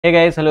Hey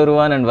guys, hello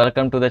everyone and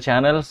welcome to the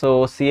channel.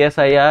 So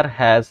CSIR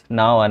has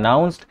now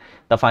announced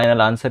the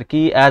final answer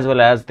key, as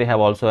well as they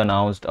have also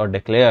announced or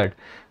declared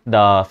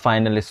the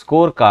final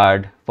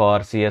scorecard for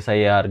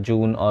CSIR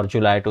June or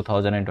July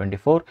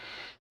 2024.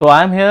 So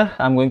I'm here,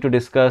 I'm going to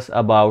discuss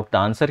about the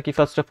answer key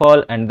first of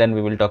all, and then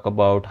we will talk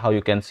about how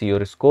you can see your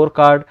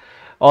scorecard.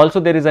 Also,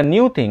 there is a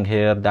new thing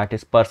here, that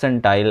is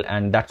percentile,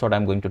 and that's what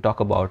I'm going to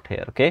talk about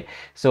here. Okay,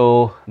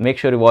 so make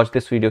sure you watch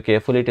this video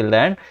carefully till the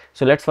end.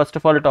 So let's first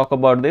of all talk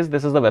about this.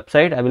 This is the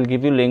website. I will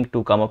give you link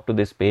to come up to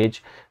this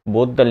page.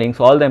 Both the links,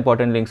 all the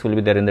important links will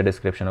be there in the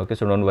description. Okay,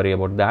 so don't worry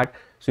about that.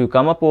 So you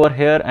come up over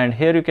here, and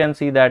here you can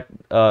see that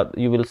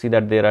you will see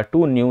that there are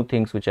two new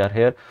things which are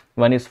here.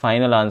 One is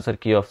final answer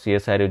key of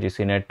CSIR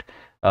UGC net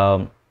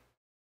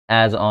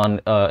as on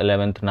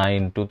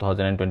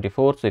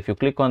 11/9/2024. So if you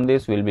click on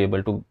this, we'll be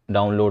able to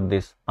download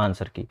this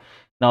answer key.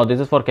 Now this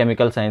is for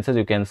chemical sciences,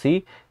 you can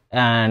see,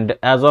 and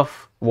as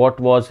of what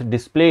was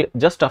displayed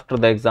just after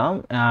the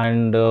exam,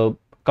 and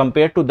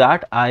compared to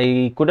that,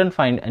 I couldn't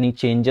find any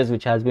changes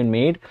which has been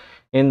made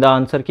in the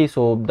answer key.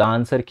 So the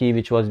answer key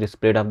which was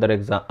displayed after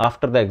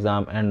the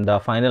exam and the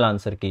final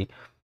answer key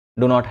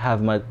do not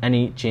have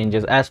any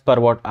changes as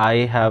per what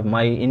I have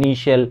my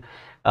initial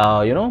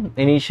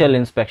initial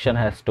inspection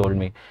has told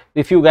me.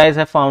 If you guys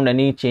have found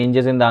any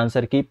changes in the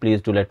answer key,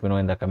 please do let me know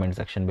in the comment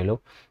section below.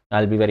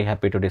 I'll be very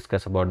happy to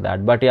discuss about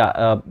that. But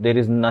yeah, there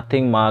is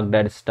nothing marked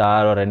as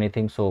star or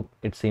anything, so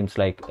it seems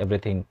like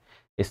everything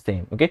is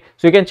same. Okay,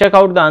 so you can check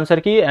out the answer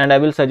key, and I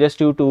will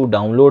suggest you to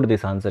download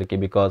this answer key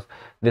because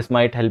this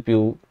might help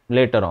you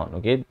later on.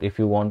 Okay, if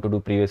you want to do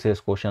previous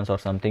year's questions or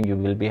something, you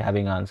will be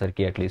having answer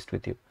key at least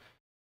with you.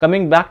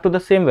 Coming back to the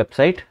same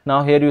website,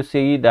 now here you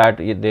see that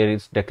there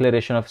is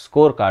declaration of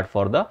scorecard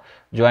for the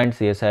joint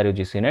CSIR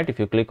UGC net. If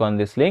you click on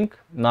this link,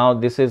 now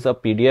this is a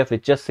PDF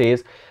which just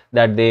says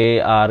that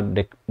they are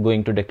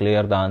going to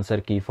declare the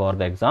answer key for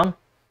the exam.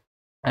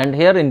 And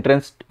here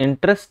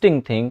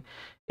interesting thing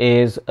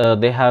is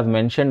they have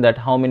mentioned that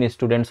how many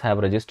students have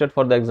registered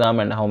for the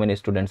exam and how many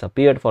students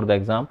appeared for the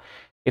exam.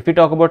 If we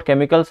talk about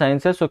chemical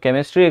sciences, so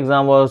chemistry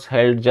exam was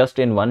held just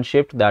in one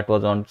shift, that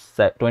was on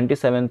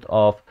 27th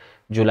of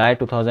July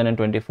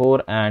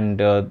 2024,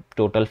 and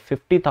total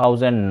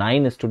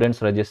 50,009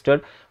 students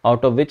registered,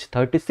 out of which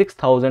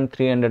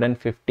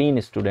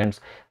 36,315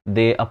 students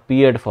they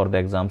appeared for the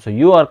exam. So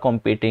you are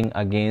competing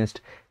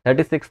against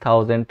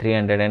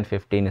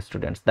 36,315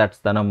 students. That's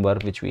the number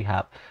which we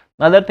have.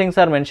 Other things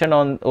are mentioned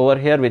on over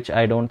here which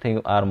I don't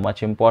think are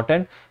much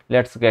important.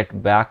 Let's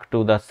get back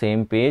to the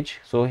same page.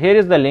 So here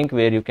is the link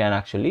where you can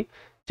actually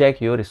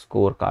check your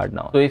scorecard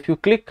now. So if you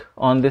click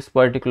on this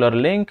particular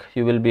link,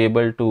 you will be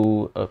able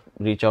to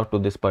reach out to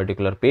this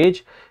particular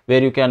page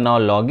where you can now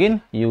log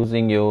in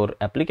using your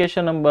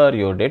application number,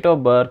 your date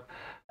of birth,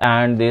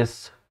 and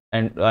this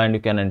and you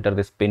can enter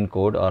this pin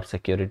code or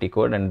security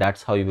code, and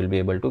that's how you will be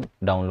able to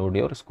download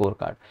your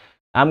scorecard.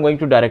 I'm going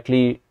to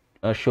directly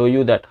show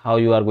you that how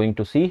you are going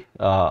to see.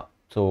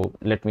 So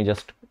let me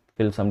just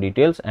fill some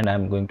details, and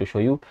I'm going to show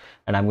you,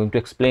 and I'm going to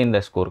explain the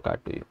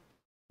scorecard to you.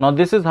 Now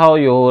this is how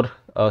your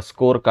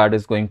scorecard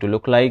is going to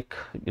look like.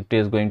 It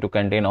is going to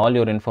contain all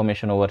your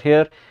information over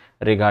here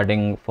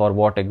regarding for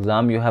what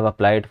exam you have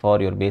applied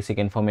for, your basic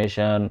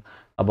information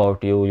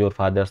about you, your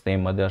father's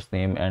name, mother's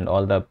name, and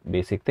all the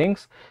basic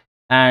things.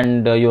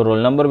 And your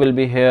roll number will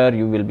be here.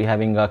 You will be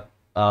having a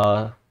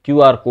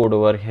QR code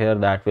over here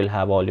that will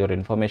have all your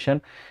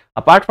information.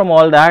 Apart from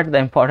all that, the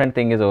important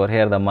thing is over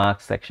here, the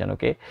marks section.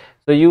 Okay,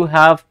 so you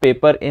have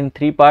paper in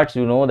three parts.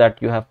 You know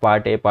that you have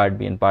part A, part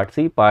B, and part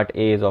C. Part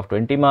A is of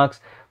 20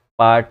 marks.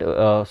 Part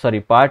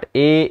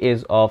A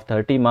is of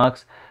 30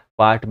 marks.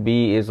 Part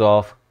B is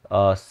of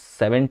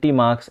 70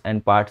 marks,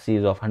 and part C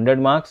is of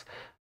 100 marks.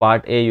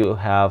 Part A you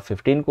have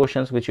 15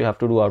 questions which you have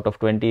to do out of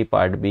 20.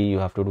 Part B you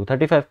have to do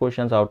 35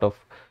 questions out of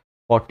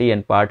 40,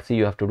 and part C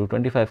you have to do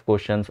 25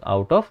 questions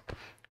out of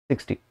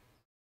 60.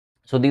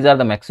 So these are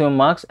the maximum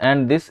marks,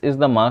 and this is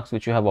the marks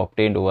which you have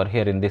obtained over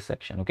here in this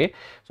section. Okay,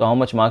 so how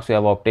much marks you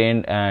have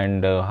obtained,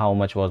 and how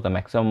much was the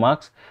maximum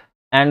marks,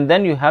 and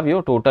then you have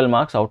your total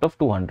marks out of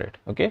 200.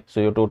 Okay, so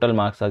your total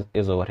marks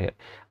is over here.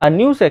 A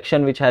new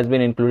section which has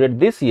been included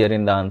this year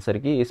in the answer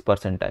key is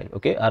percentile.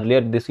 Okay,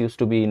 earlier this used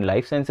to be in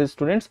life sciences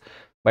students,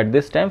 but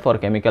this time for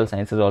chemical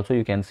sciences also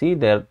you can see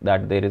there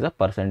that there is a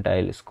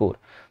percentile score.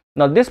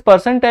 Now this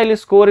percentile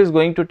score is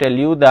going to tell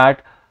you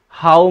that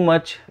how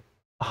much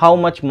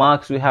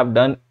marks you have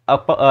done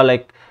up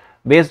like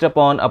based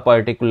upon a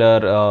particular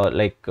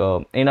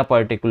in a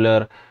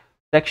particular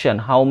section,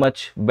 how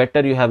much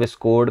better you have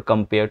scored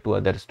compared to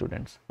other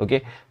students.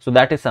 Okay, so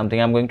that is something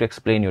I'm going to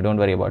explain you, don't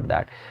worry about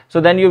that. So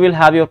then you will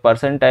have your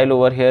percentile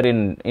over here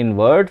in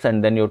words,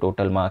 and then your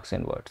total marks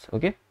in words.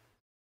 Okay,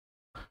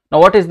 now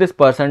what is this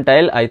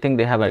percentile? I think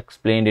they have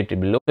explained it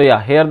below. So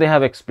yeah, here they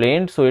have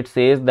explained. So it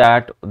says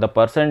that the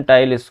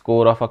percentile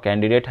score of a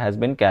candidate has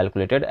been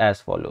calculated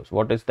as follows.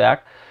 What is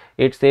that?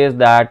 It says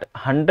that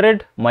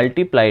 100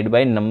 multiplied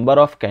by number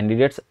of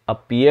candidates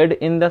appeared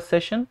in the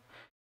session.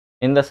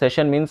 In the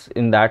session means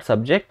in that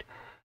subject,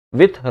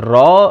 with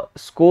raw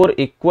score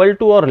equal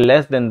to or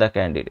less than the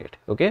candidate,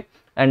 okay,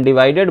 and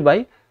divided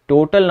by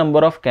total number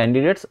of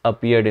candidates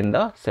appeared in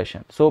the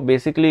session. So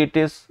basically it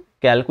is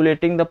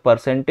calculating the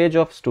percentage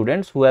of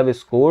students who have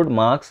scored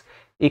marks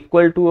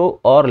equal to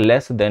or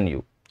less than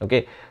you,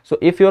 okay. So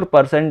if your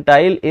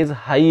percentile is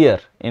higher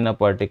in a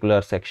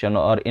particular section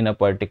or in a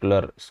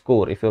particular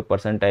score, if your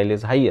percentile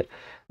is higher,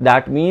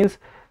 that means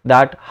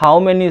that how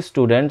many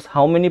students,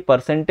 how many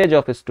percentage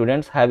of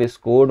students have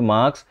scored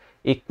marks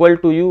equal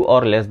to you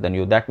or less than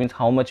you. That means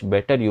how much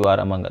better you are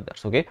among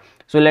others, okay.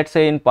 So let's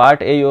say in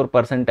part A your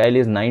percentile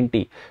is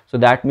 90, so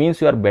that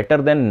means you are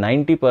better than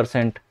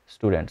 90%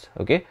 students,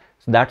 okay.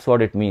 So that's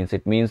what it means.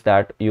 It means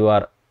that you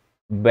are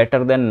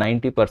better than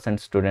 90%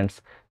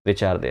 students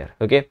which are there,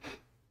 okay.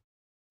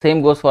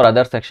 Same goes for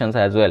other sections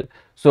as well.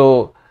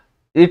 So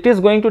it is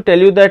going to tell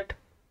you that,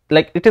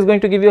 like, it is going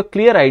to give you a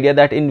clear idea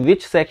that in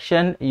which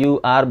section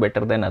you are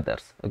better than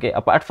others, okay.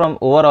 Apart from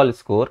overall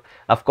score,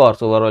 of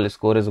course overall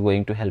score is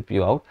going to help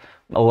you out.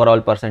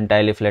 Overall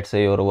percentile, if let's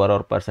say your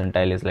overall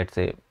percentile is let's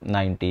say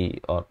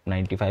 90 or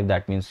 95,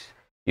 that means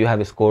you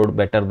have scored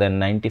better than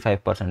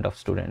 95% of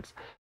students,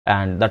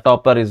 and the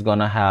topper is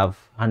gonna have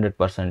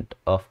 100%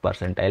 of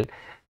percentile.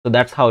 So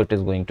that's how it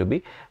is going to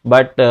be.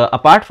 But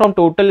apart from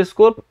total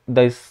score,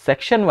 the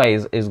section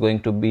wise is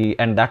going to be,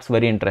 and that's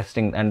very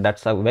interesting, and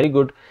that's a very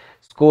good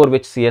score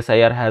which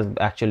CSIR has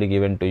actually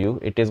given to you.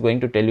 It is going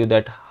to tell you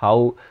that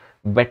how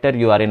better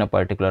you are in a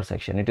particular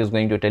section. It is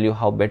going to tell you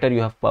how better you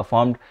have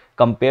performed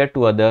compared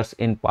to others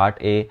in part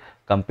A,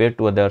 compared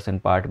to others in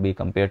part B,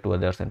 compared to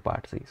others in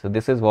part C. So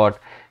this is what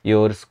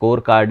your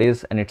scorecard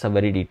is, and it's a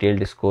very detailed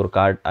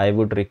scorecard. I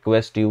would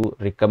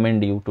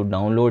recommend you to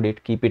download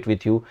it, keep it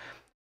with you.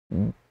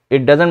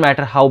 It doesn't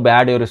matter how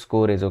bad your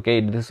score is, okay.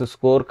 This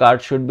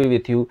scorecard should be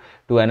with you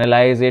to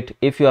analyze it.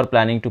 If you are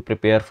planning to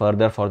prepare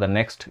further for the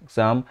next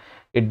exam,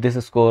 this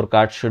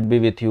scorecard should be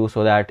with you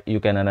so that you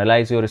can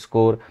analyze your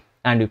score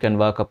and you can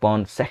work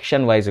upon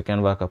section wise, you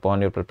can work upon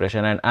your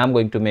preparation, and I'm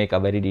going to make a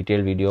very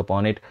detailed video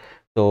upon it,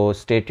 so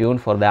stay tuned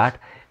for that.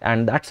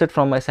 And that's it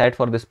from my side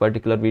for this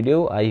particular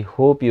video. I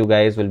hope you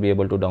guys will be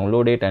able to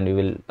download it and you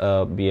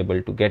will be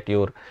able to get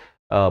your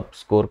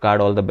scorecard.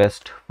 All the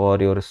best for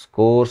your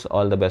scores,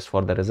 all the best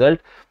for the result.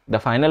 The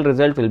final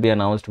result will be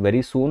announced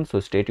very soon, so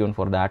stay tuned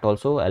for that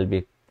also. I'll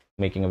be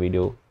making a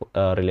video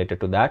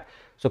related to that.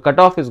 So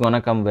cutoff is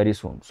gonna come very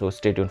soon, so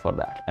stay tuned for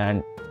that.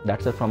 And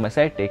that's it from my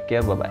side. Take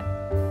care. Bye bye.